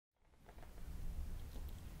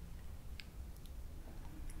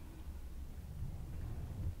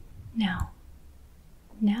No.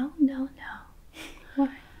 No, no, no.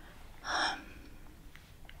 Why?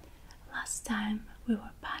 Last time we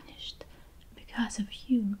were punished because of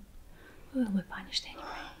you. We will be punished anyway.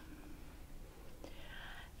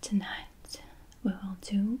 Tonight we will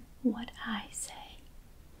do what I say.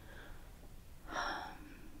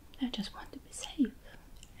 I just want to be safe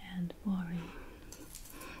and boring.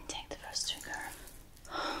 Take the first trigger.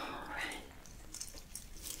 Alright.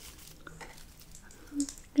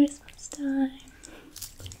 Christmas time.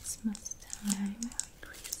 Christmas time. Merry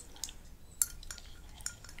Christmas.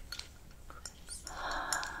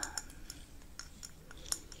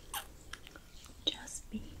 Just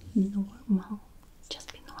be normal.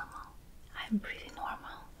 Just be normal. I'm pretty normal.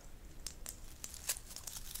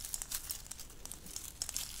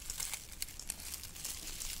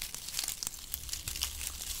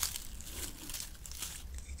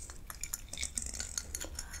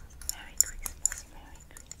 Merry Christmas, Merry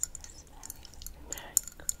Christmas, Merry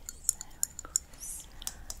Christmas,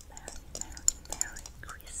 Merry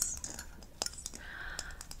Christmas.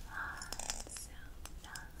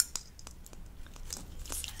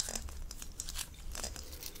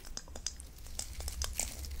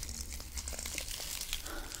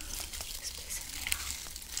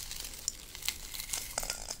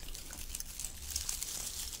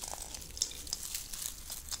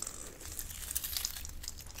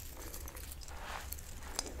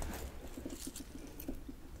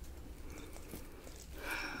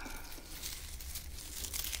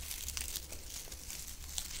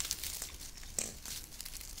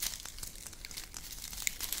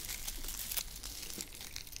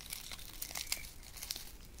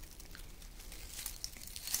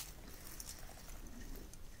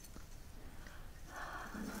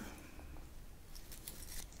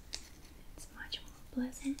 It's much more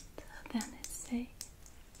pleasant than it's safe.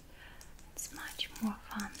 It's much more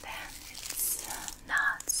fun than it's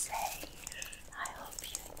not safe. I hope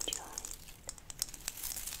you enjoy it.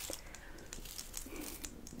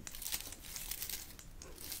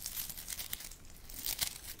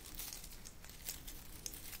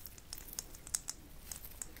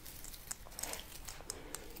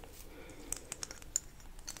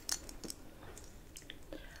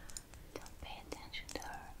 Don't pay attention to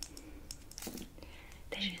her.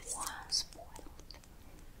 She is so spoiled.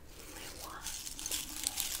 I want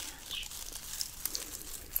more attention.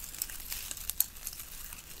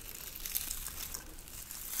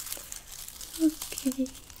 Okay.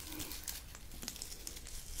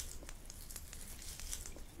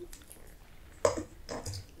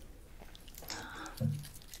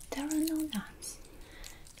 There are no nuts.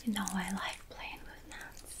 You know I like playing with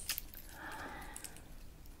nuts.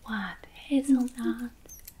 What?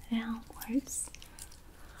 Hazelnuts? Almonds?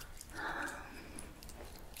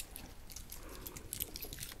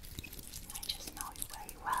 I just know you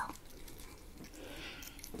very well.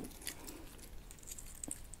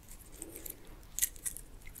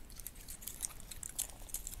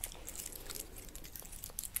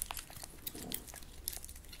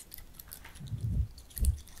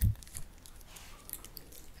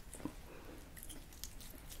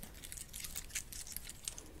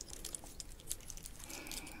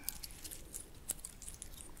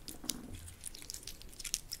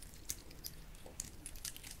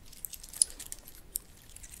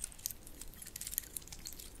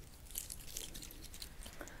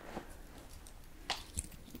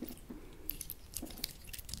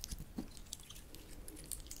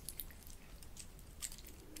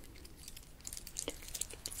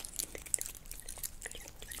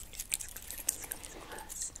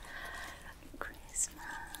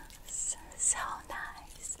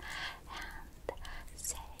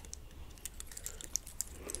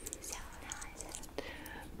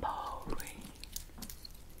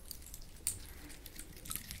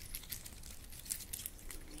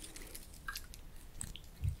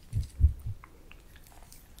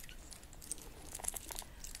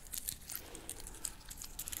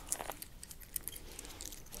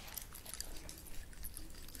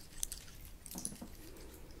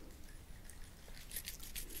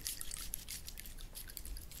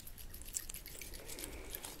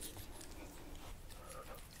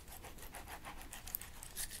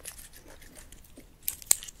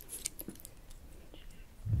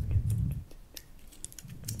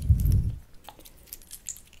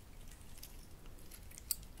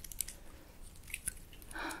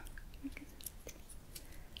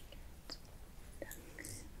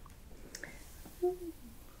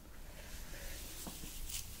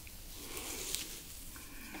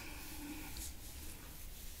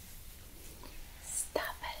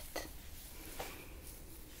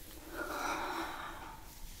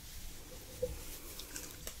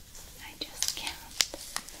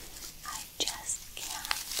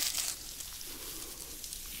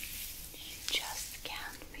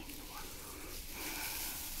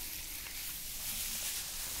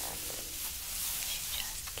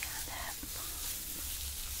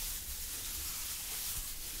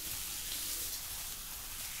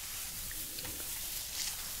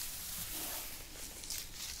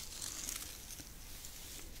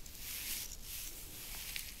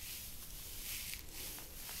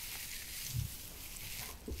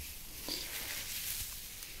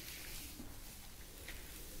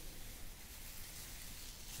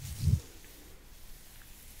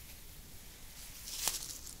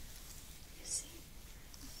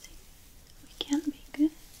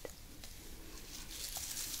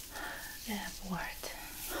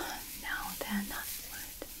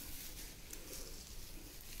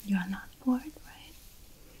 You are not bored, right?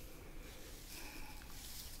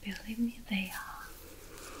 Believe me, they are.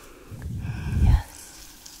 Yes.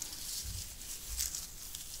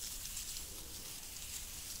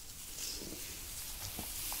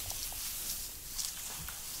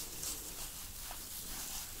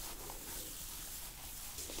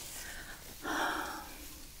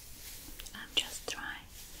 I'm just trying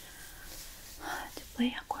to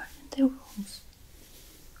play according to the rules.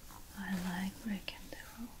 I like breaking the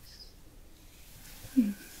rules.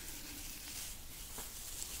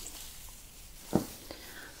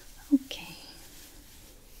 Okay.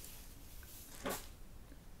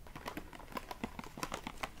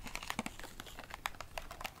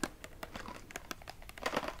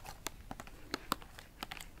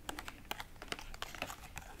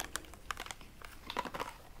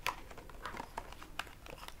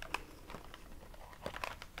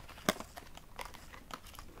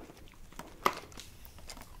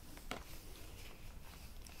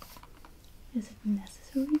 Is it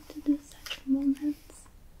necessary to do such movements?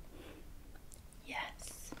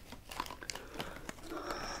 Yes.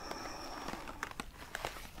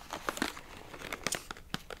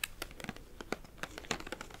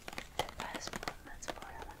 The best movements for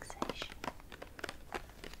relaxation.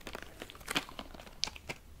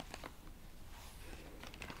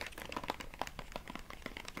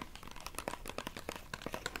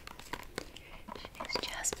 She's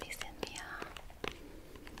just pissing me off.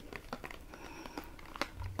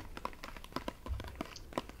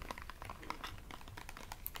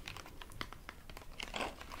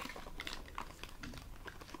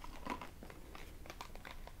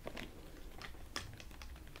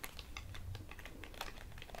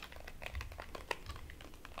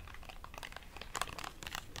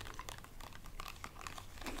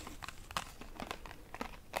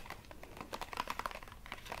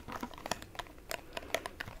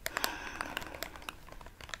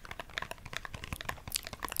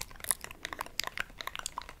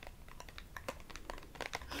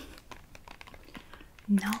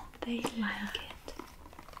 No, they like it.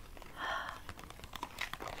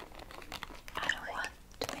 I don't want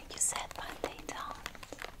to make you sad, but they don't.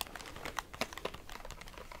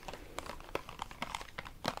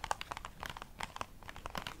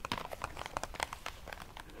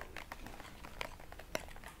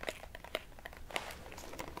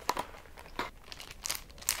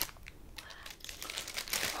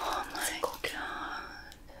 Oh my God.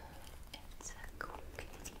 It's a cookie.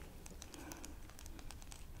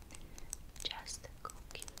 Just a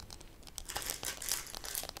cookie.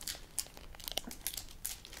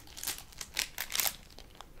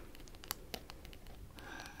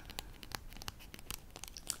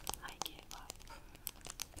 I gave up.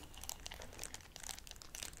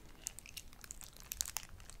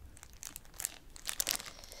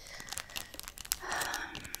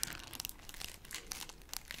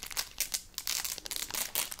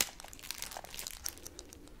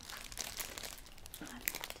 I'm going to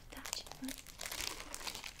touch it.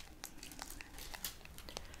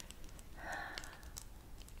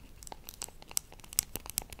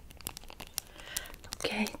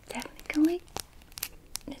 Okay, technically,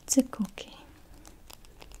 it's a cookie.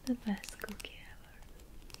 The best cookie ever.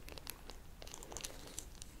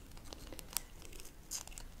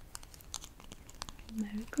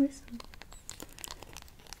 Merry Christmas.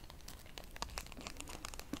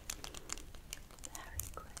 Merry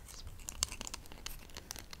Christmas.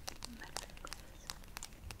 Merry Christmas.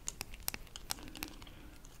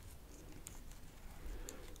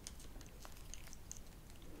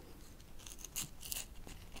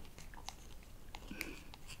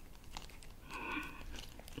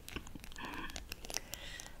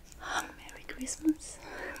 Merry Christmas.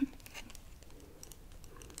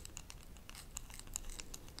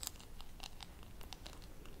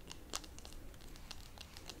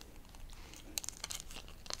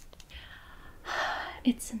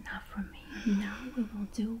 It's enough for me. Now we will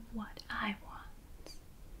do what I want.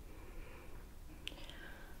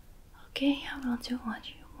 Okay, I will do what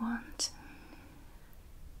you want.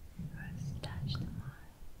 First, touch the mic.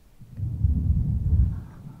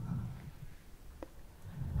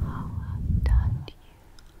 Oh, I've done you.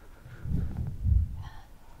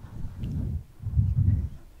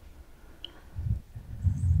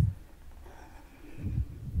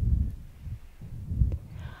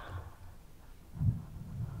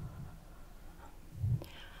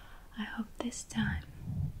 I hope this time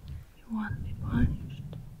you won't be punished.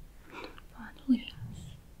 Punish us.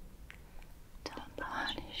 Don't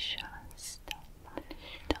punish us.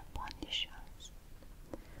 Don't punish us.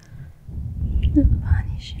 Don't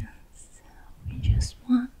punish us. We just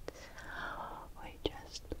want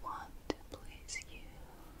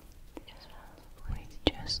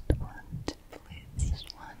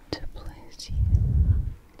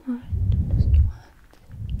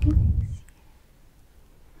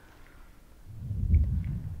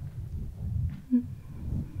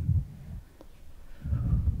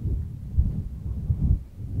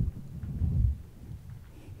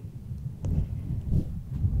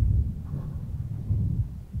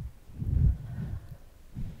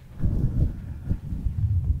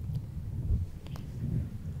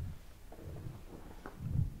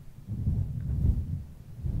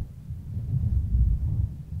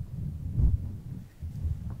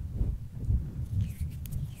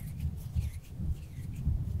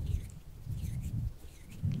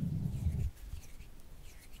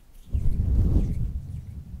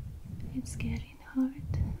getting hard.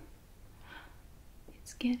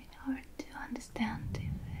 It's getting hard to understand if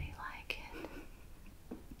they like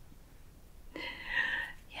it.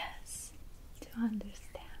 Yes, to understand.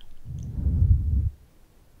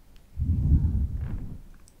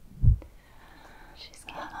 She's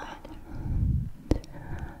getting better.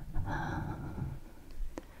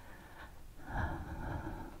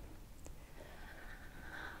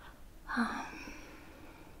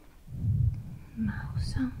 Mouth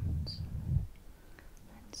sounds.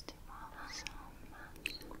 Let's do mouth sounds.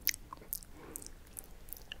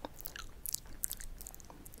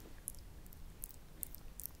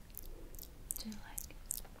 Do you like it?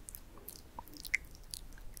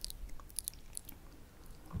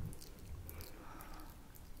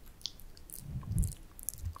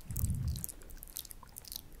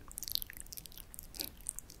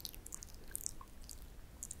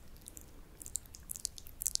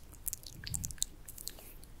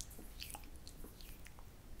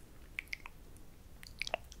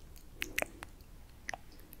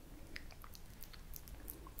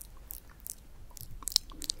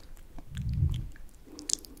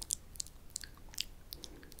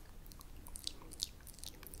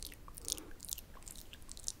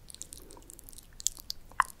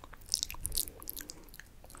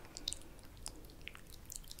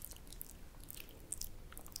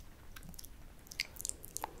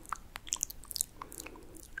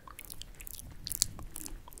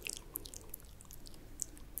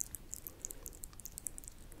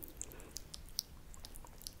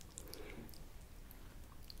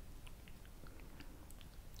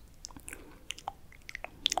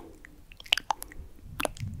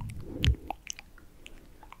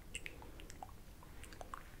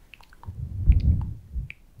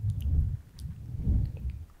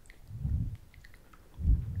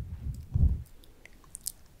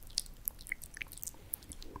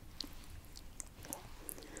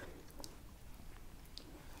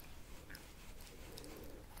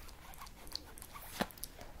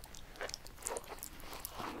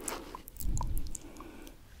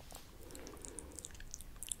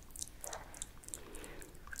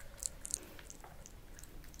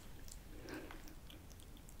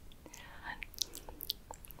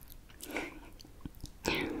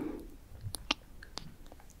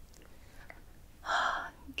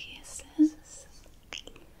 Kisses.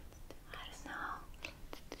 I don't know.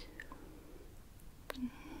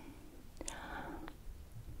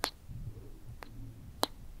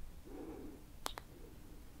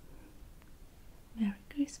 Merry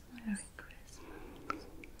Christmas. Merry Christmas.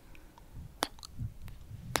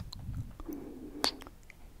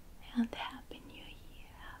 And Happy New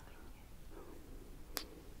Year. Happy New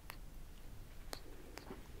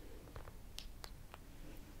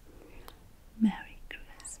Year. Merry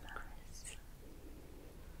Christmas.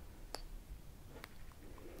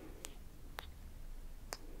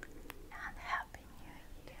 And Happy New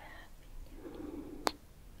Year.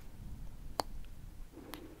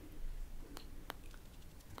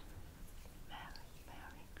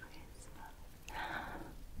 Merry Christmas.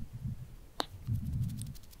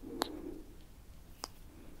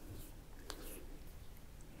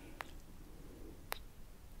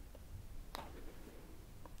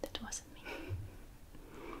 That wasn't me.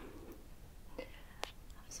 I've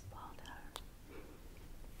spoiled her.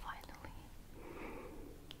 Finally.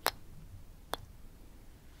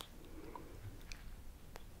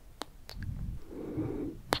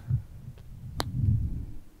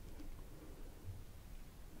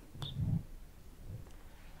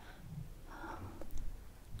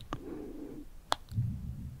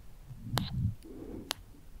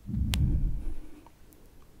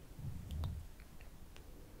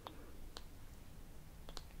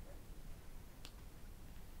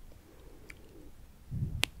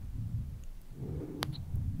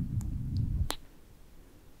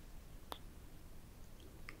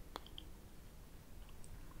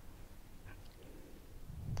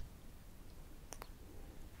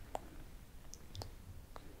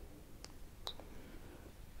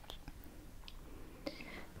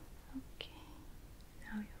 Okay,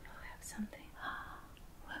 now you will have something.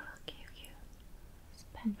 We will give you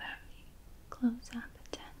very close up